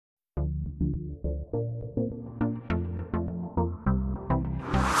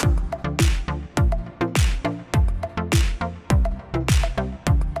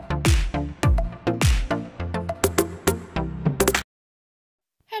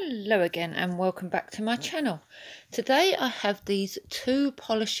Hello again and welcome back to my channel. Today I have these two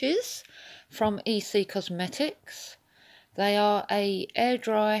polishes from EC Cosmetics. They are a air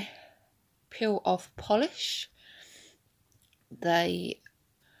dry peel off polish. They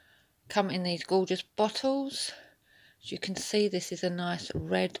come in these gorgeous bottles. As you can see, this is a nice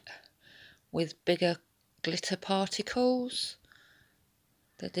red with bigger glitter particles.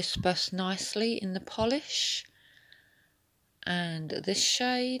 They're dispersed nicely in the polish. And this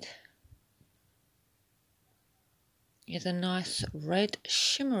shade is a nice red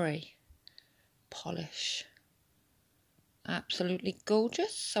shimmery polish. Absolutely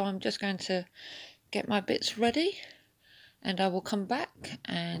gorgeous. So I'm just going to get my bits ready and I will come back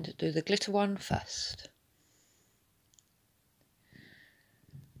and do the glitter one first.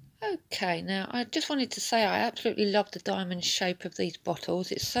 Okay, now I just wanted to say I absolutely love the diamond shape of these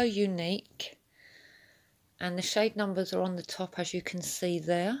bottles. It's so unique. And the shade numbers are on the top, as you can see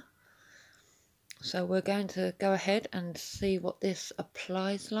there. So we're going to go ahead and see what this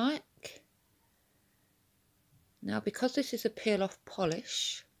applies like. Now, because this is a peel off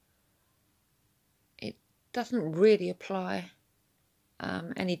polish, it doesn't really apply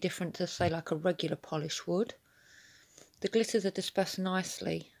any different to, say, like a regular polish would. The glitters are dispersed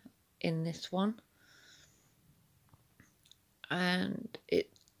nicely in this one. And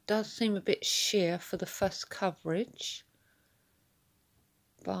it does seem a bit sheer for the first coverage,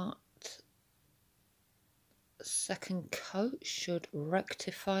 but the second coat should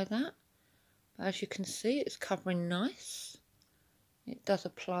rectify that. But as you can see, it's covering nice. It does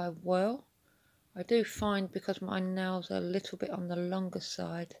apply well. I do find, because my nails are a little bit on the longer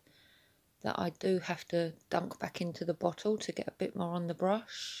side, that I do have to dunk back into the bottle to get a bit more on the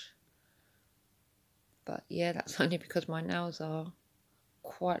brush. But yeah, that's only because my nails are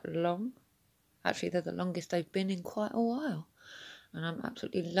quite long. Actually, they're the longest they've been in quite a while, and I'm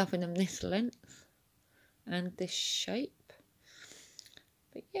absolutely loving them this length and this shape.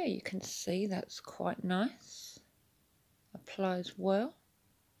 But yeah, you can see that's quite nice. Applies well.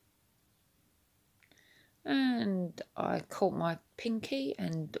 And I caught my pinky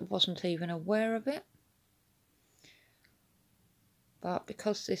and wasn't even aware of it. But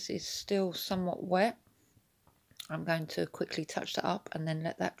because this is still somewhat wet, I'm going to quickly touch that up and then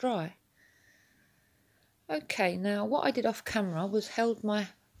let that dry. Okay, now what I did off camera was held my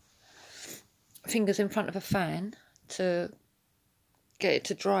fingers in front of a fan to get it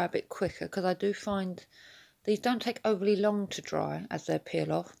to dry a bit quicker, because I do find these don't take overly long to dry as they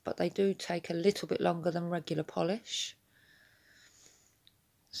peel off, but they do take a little bit longer than regular polish.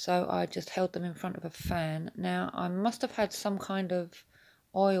 So I just held them in front of a fan. Now I must have had some kind of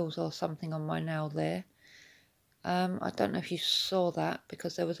oils or something on my nail there. I don't know if you saw that,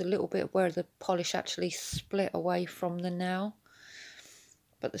 because there was a little bit where the polish actually split away from the nail,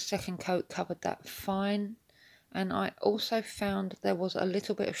 but the second coat covered that fine. And I also found there was a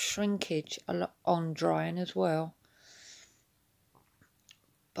little bit of shrinkage on drying as well.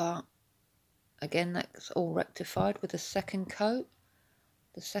 But again, that's all rectified with the second coat.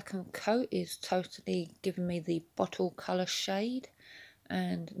 The second coat is totally giving me the bottle colour shade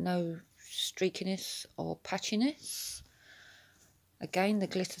and no streakiness or patchiness. Again, the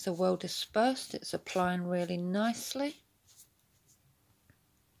glitters are well dispersed. It's applying really nicely.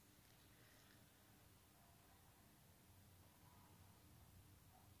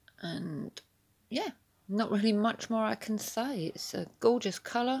 And yeah, not really much more I can say. It's a gorgeous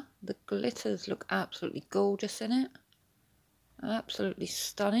colour. The glitters look absolutely gorgeous in it. Absolutely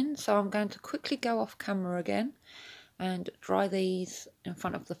stunning. So I'm going to quickly go off camera again and dry these in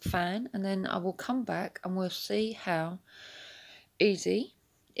front of the fan, and then I will come back and we'll see how easy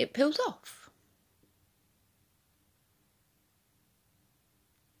it peels off.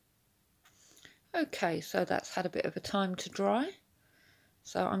 Okay, so that's had a bit of a time to dry.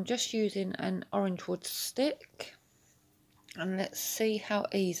 So I'm just using an orange wood stick, and let's see how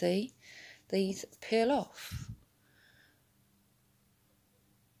easy these peel off.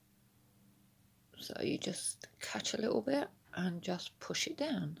 So you just catch a little bit and just push it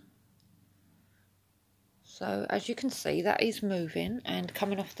down. So as you can see, that is moving and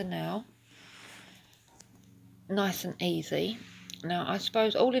coming off the nail nice and easy. Now I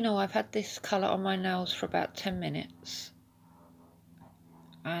suppose all in all I've had this colour on my nails for about 10 minutes.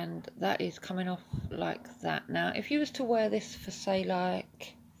 And that is coming off like that. Now if you was to wear this for, say,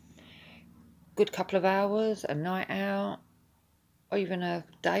 like a good couple of hours, a night out, or even a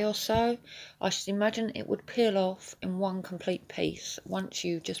day or so, I should imagine it would peel off in one complete piece. Once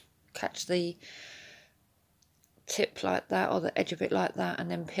you just catch the tip like that, or the edge of it like that, and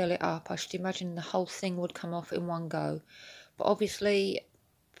then peel it up, I should imagine the whole thing would come off in one go. But obviously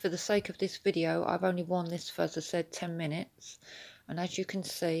for the sake of this video, I've only worn this for, as I said, 10 minutes. And as you can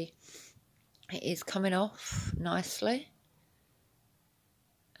see, it is coming off nicely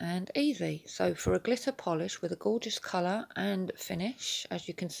and easy. So for a glitter polish with a gorgeous colour and finish, as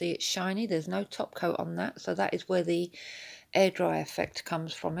you can see, it's shiny. There's no top coat on that. So that is where the air dry effect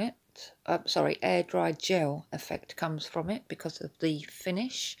comes from it. Sorry, air dry gel effect comes from it because of the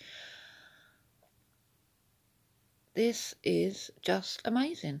finish. This is just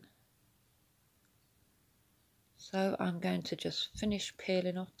amazing. So I'm going to just finish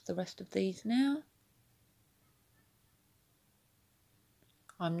peeling off the rest of these now.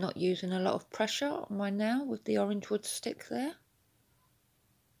 I'm not using a lot of pressure on my nail with the orange wood stick there.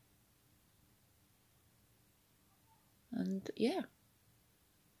 And yeah,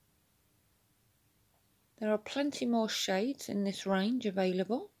 there are plenty more shades in this range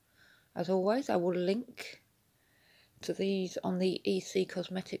available. As always, I will link to these on the EC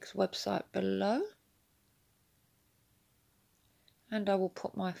Cosmetics website below. And I will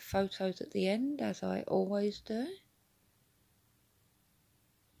put my photos at the end, as I always do.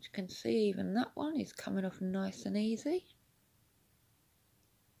 As you can see, even that one is coming off nice and easy.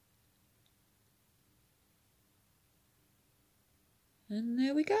 And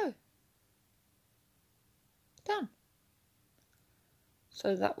there we go. Done.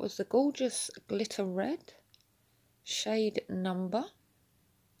 So that was the gorgeous glitter red, shade number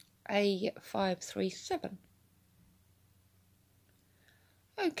A537.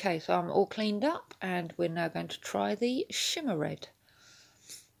 Okay, so I'm all cleaned up and we're now going to try the shimmer red.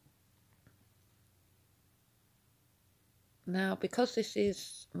 Now, because this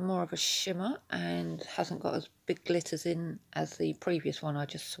is more of a shimmer and hasn't got as big glitters in as the previous one I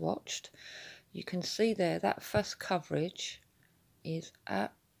just swatched, you can see there that first coverage is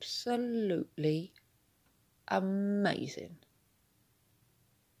absolutely amazing.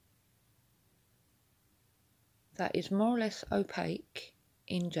 That is more or less opaque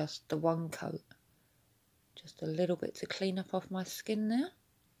in just the one coat. Just a little bit to clean up off my skin now.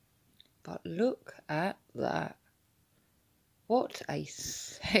 But look at that. What a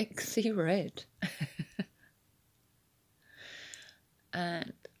sexy red.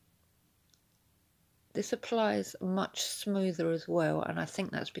 And this applies much smoother as well, and I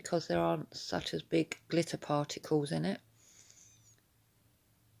think that's because there aren't such as big glitter particles in it.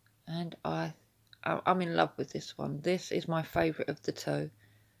 And I'm in love with this one. This is my favourite of the two.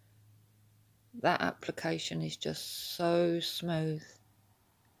 That application is just so smooth.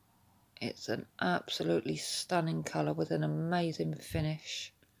 It's an absolutely stunning colour with an amazing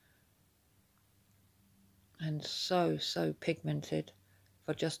finish. And so pigmented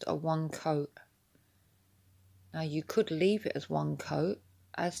for just a one coat. Now you could leave it as one coat.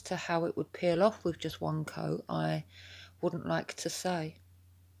 As to how it would peel off with just one coat, I wouldn't like to say.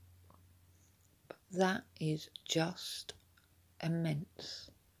 But that is just immense.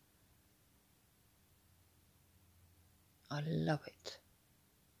 I love it.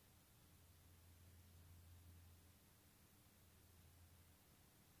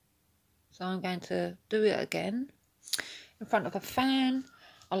 So I'm going to do it again in front of a fan.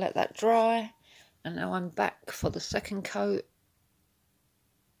 I'll let that dry. And now I'm back for the second coat.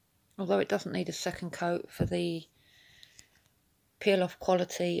 Although it doesn't need a second coat for the peel off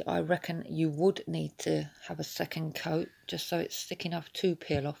quality, I reckon you would need to have a second coat just so it's thick enough to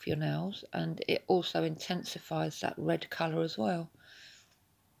peel off your nails, and it also intensifies that red colour as well.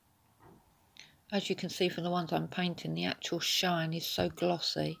 As you can see from the ones I'm painting, the actual shine is so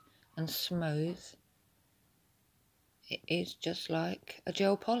glossy and smooth. It is just like a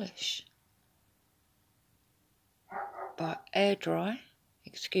gel polish. But air dry,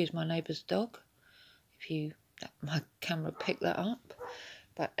 excuse my neighbour's dog if my camera picked that up,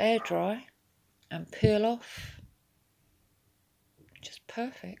 but air dry and peel off, just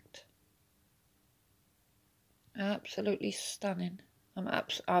perfect. Absolutely stunning. I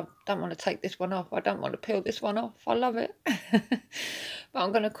don't want to take this one off. I don't want to peel this one off. I love it. But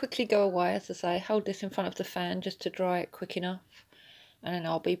I'm going to quickly go away, as I say, hold this in front of the fan just to dry it quick enough, and then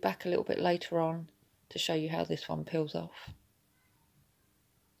I'll be back a little bit later on to show you how this one peels off.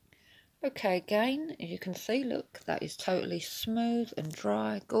 Okay, again, as you can see, look, that is totally smooth and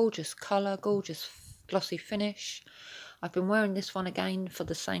dry. Gorgeous colour, gorgeous glossy finish. I've been wearing this one again for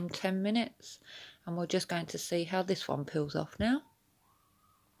the same 10 minutes, and we're just going to see how this one peels off now.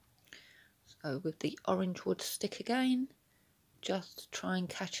 So with the orange wood stick again, just try and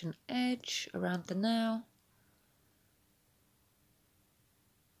catch an edge around the nail.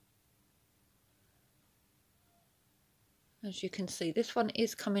 As you can see, this one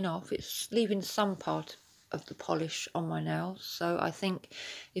is coming off. It's leaving some part of the polish on my nails. So I think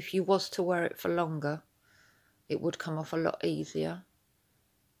if you was to wear it for longer, it would come off a lot easier.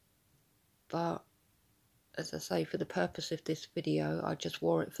 But as I say, for the purpose of this video, I just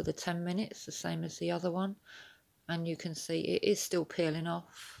wore it for the 10 minutes, the same as the other one. And you can see it is still peeling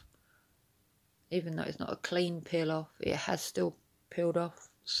off. Even though it's not a clean peel off, it has still peeled off.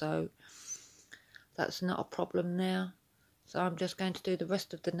 So that's not a problem now. So I'm just going to do the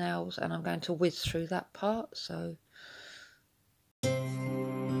rest of the nails, and I'm going to whiz through that part. So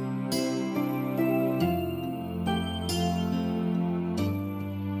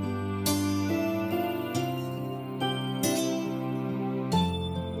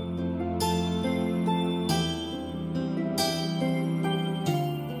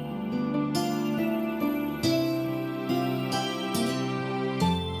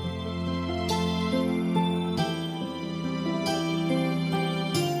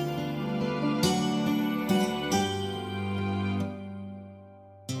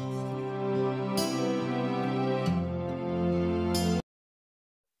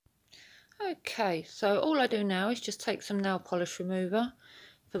okay, so all I do now is just take some nail polish remover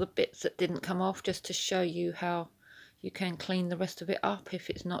for the bits that didn't come off, just to show you how you can clean the rest of it up if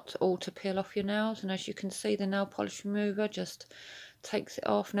it's not all to peel off your nails. And as you can see, the nail polish remover just takes it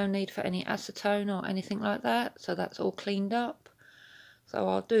off. No need for any acetone or anything like that. So that's all cleaned up. So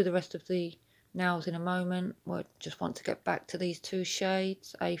I'll do the rest of the nails in a moment. I just want to get back to these two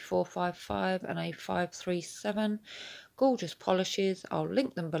shades, A455 and A537. Gorgeous polishes. I'll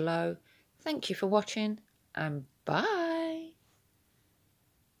link them below. Thank you for watching, and bye.